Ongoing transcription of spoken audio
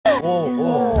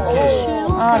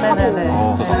아, 네네네.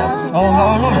 잘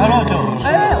나왔죠?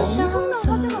 네, 엄청난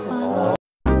화제가 됐어요.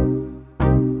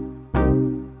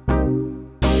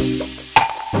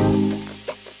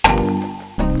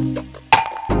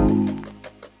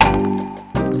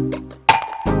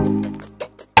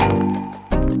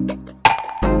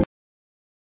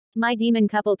 My Demon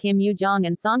couple Kim Yoojung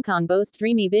and Songkang boast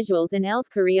dreamy visuals in L's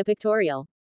Korea pictorial.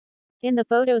 In the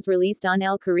photos released on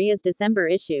Elle Korea's December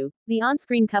issue, the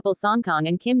on-screen couple Songkang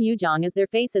and Kim Yoojung, as their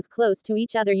faces close to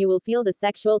each other, you will feel the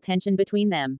sexual tension between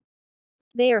them.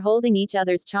 They are holding each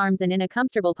other's charms and in a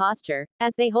comfortable posture,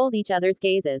 as they hold each other's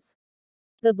gazes.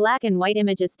 The black and white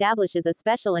image establishes a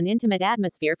special and intimate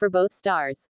atmosphere for both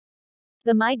stars.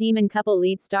 The My Demon couple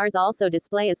lead stars also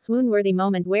display a swoon-worthy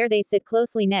moment where they sit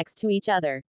closely next to each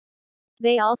other.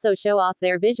 They also show off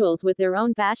their visuals with their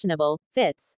own fashionable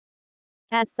fits.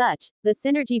 As such, the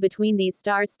synergy between these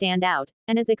stars stand out,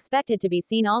 and is expected to be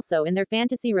seen also in their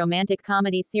fantasy romantic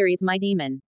comedy series My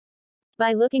Demon.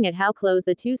 By looking at how close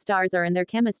the two stars are in their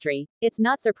chemistry, it's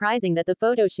not surprising that the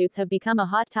photo shoots have become a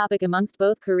hot topic amongst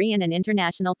both Korean and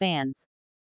international fans.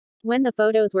 When the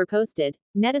photos were posted,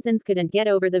 netizens couldn't get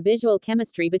over the visual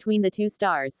chemistry between the two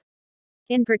stars.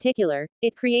 In particular,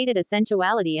 it created a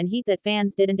sensuality and heat that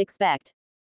fans didn't expect.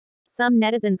 Some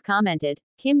netizens commented,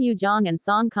 "Kim Yoojung and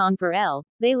Songkang for L,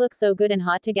 they look so good and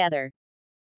hot together."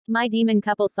 My Demon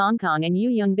couple Songkang and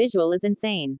Yoojung visual is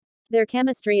insane. Their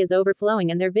chemistry is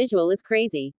overflowing and their visual is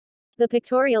crazy. The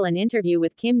pictorial and interview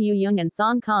with Kim Yoojung and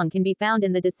Songkang can be found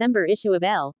in the December issue of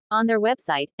Elle, on their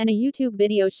website, and a YouTube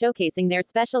video showcasing their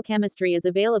special chemistry is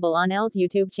available on Elle's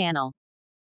YouTube channel.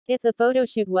 If the photo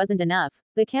shoot wasn't enough,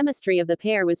 the chemistry of the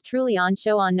pair was truly on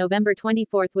show on November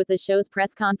 24th with the show's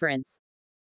press conference.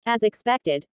 As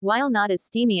expected, while not as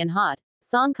steamy and hot,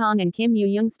 Songkang and Kim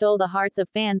Yoojung stole the hearts of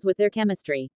fans with their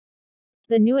chemistry.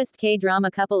 The newest K-drama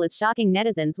couple is shocking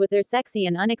netizens with their sexy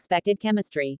and unexpected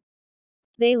chemistry.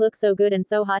 They look so good and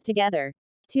so hot together.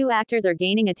 Two actors are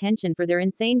gaining attention for their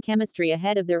insane chemistry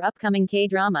ahead of their upcoming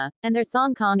K-drama, and their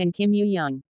Songkang and Kim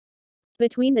Yoojung.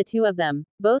 Between the two of them,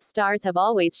 both stars have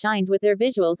always shined with their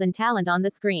visuals and talent on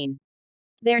the screen.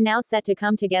 They're now set to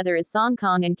come together as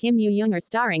Songkang and Kim Yoojung are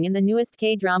starring in the newest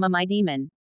K-drama My Demon.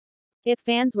 If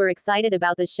fans were excited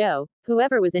about the show,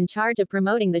 whoever was in charge of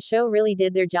promoting the show really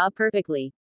did their job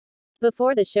perfectly.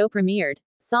 Before the show premiered,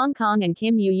 Songkang and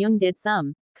Kim Yoojung did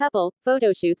some couple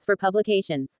photo shoots for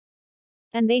publications.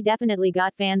 And they definitely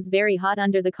got fans very hot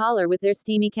under the collar with their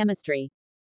steamy chemistry.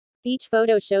 Each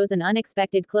photo shows an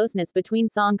unexpected closeness between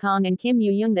Songkang and Kim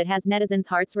Yoojung that has netizens'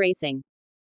 hearts racing.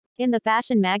 In the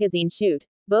fashion magazine shoot,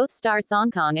 both star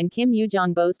Songkang and Kim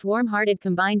Yoojung boast warm-hearted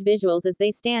combined visuals as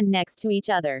they stand next to each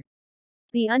other.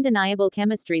 The undeniable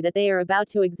chemistry that they are about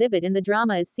to exhibit in the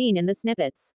drama is seen in the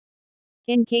snippets.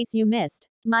 In case you missed,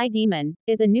 My Demon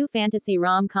is a new fantasy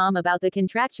rom-com about the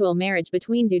contractual marriage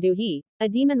between Doo-hee, a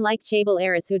demon-like chaebol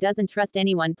heiress who doesn't trust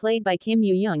anyone, played by Kim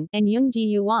Yoojung, and Young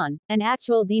Ji-won, an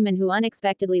actual demon who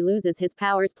unexpectedly loses his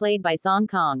powers, played by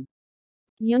Songkang.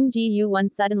 Young Ji-won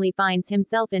suddenly finds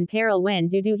himself in peril when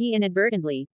Doo-hee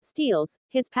inadvertently steals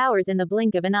his powers in the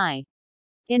blink of an eye.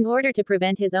 In order to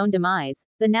prevent his own demise,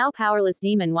 the now powerless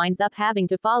demon winds up having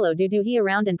to follow Doo-hee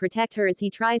around and protect her as he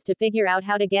tries to figure out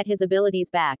how to get his abilities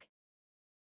back.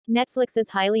 Netflix's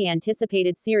highly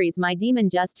anticipated series My Demon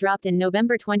just dropped in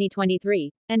November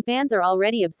 2023, and fans are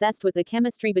already obsessed with the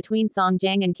chemistry between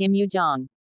Songjang and Kim Yoojung.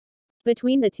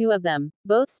 Between the two of them,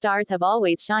 both stars have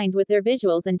always shined with their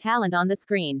visuals and talent on the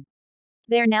screen.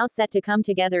 They're now set to come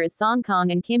together as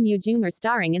Songkang and Kim Yoojung are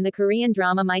starring in the Korean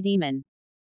drama My Demon.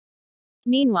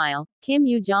 Meanwhile, Kim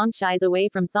Yoojung shies away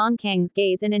from Songkang's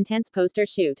gaze in intense poster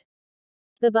shoot.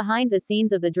 The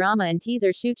behind-the-scenes of the drama and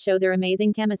teaser shoot show their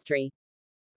amazing chemistry.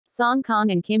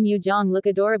 Songkang and Kim Yoojung look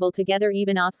adorable together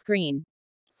even off-screen.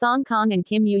 Songkang and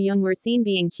Kim Yoojung were seen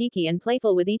being cheeky and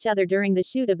playful with each other during the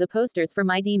shoot of the posters for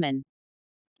My Demon.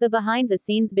 The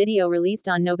behind-the-scenes video released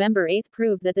on November 8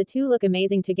 proved that the two look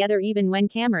amazing together even when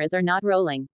cameras are not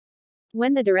rolling.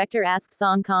 When the director asked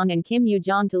Songkang and Kim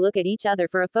Yoojung to look at each other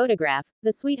for a photograph,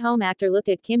 the sweet home actor looked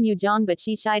at Kim Yoojung, but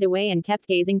she shied away and kept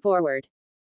gazing forward.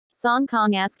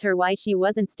 Songkang asked her why she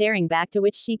wasn't staring back, to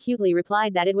which she cutely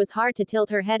replied that it was hard to tilt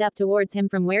her head up towards him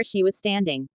from where she was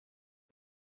standing.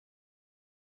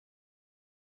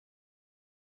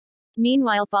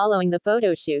 Meanwhile, following the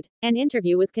photo shoot, an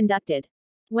interview was conducted.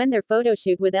 When their photo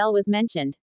shoot with Elle was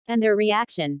mentioned, and their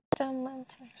reaction.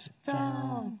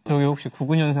 10점. 저기 혹시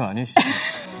 99년생 아니시죠?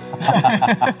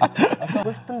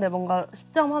 보고 싶은데 뭔가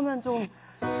 10점 하면 좀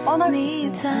뻔할 수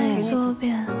있어요.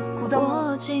 9점?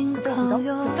 9점? 9점?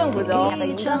 9점? 9점? 약간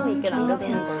인상 있게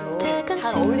남겨두는 걸로.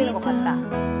 잘 어울리는 것 같다. 네,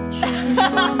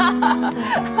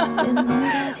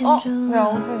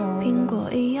 안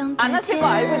그래요. 안 하실 거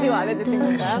알고 지금 안 해주신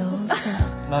건가요?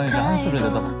 난 이제 한 수를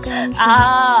내다봤지.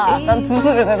 난 두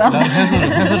수를 내다. 난 세 수를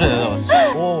내다봤지.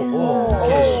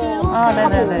 오케이. 아,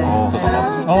 네네네. 그럼 잘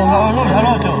나왔죠? 네, 엄청난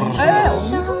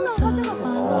화제가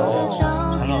됐어요.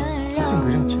 잘 나왔어. 같은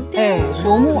그림체. 네,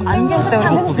 너무 안경 때문에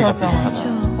계속 보기가 들었잖아요.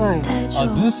 비슷하다. 네. 아,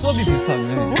 눈썹이 비슷하네.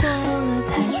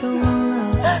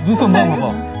 눈썹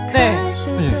봐봐. 네. 그치?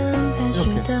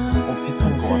 이렇게.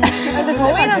 비슷한 것 같아. 근데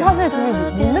저희는 사실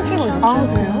별로 못 느끼고 있었어요. 아,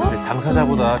 그래요?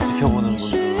 당사자보다 지켜보는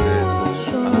분들의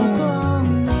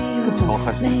또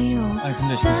정확할 수 있죠. 아니,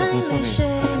 근데 진짜 눈썹이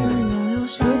같은 그림.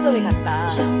 눈썹이 같다.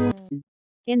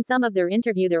 In some of their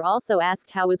interview, they're also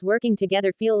asked how was working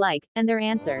together feel like, and their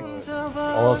answer.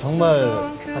 정말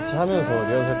같이 하면서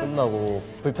리허설 끝나고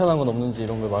불편한 건 없는지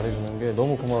이런 걸 말해주는 게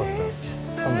너무 고마웠어요,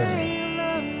 선배님.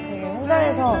 되게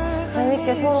현장에서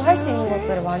재밌게 서로 할 수 있는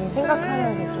것들을 많이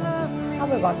생각하면서 좀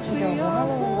합을 맞추려고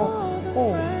하는 거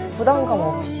같고 부담감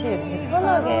없이 되게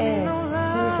편하게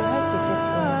재밌게 할 수 있게끔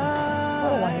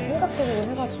서로 많이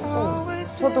생각해주고 해가지고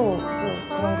저도 좀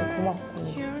그런 게 고맙고.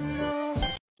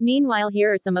 Meanwhile,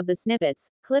 here are some of the snippets,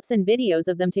 clips and videos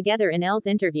of them together in Elle's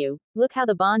interview. Look how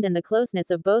the bond and the closeness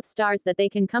of both stars that they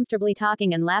can comfortably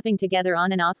talking and laughing together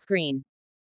on and off screen.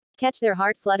 Catch their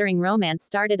heart-fluttering romance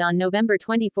started on November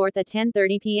 24th at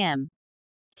 10:30 p.m.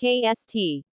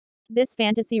 KST. This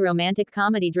fantasy romantic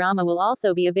comedy drama will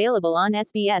also be available on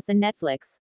SBS and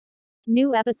Netflix.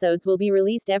 New episodes will be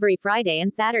released every Friday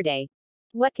and Saturday.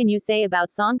 What can you say about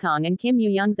Songkang and Kim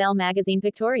Yoojung's Elle magazine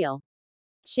pictorial?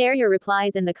 Share your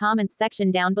replies in the comments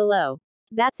section down below.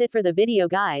 That's it for the video,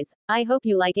 guys. I hope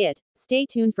you like it. Stay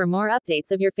tuned for more updates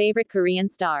of your favorite Korean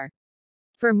star.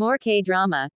 For more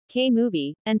K-drama,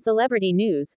 K-movie, and celebrity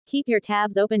news, keep your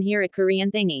tabs open here at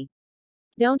Korean Thingy.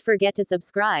 Don't forget to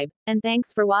subscribe, and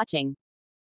thanks for watching.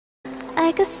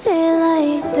 I could stay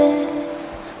like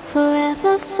this,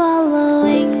 forever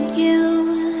following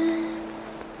you.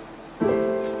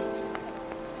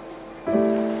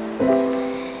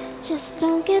 Just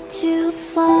don't get too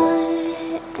far.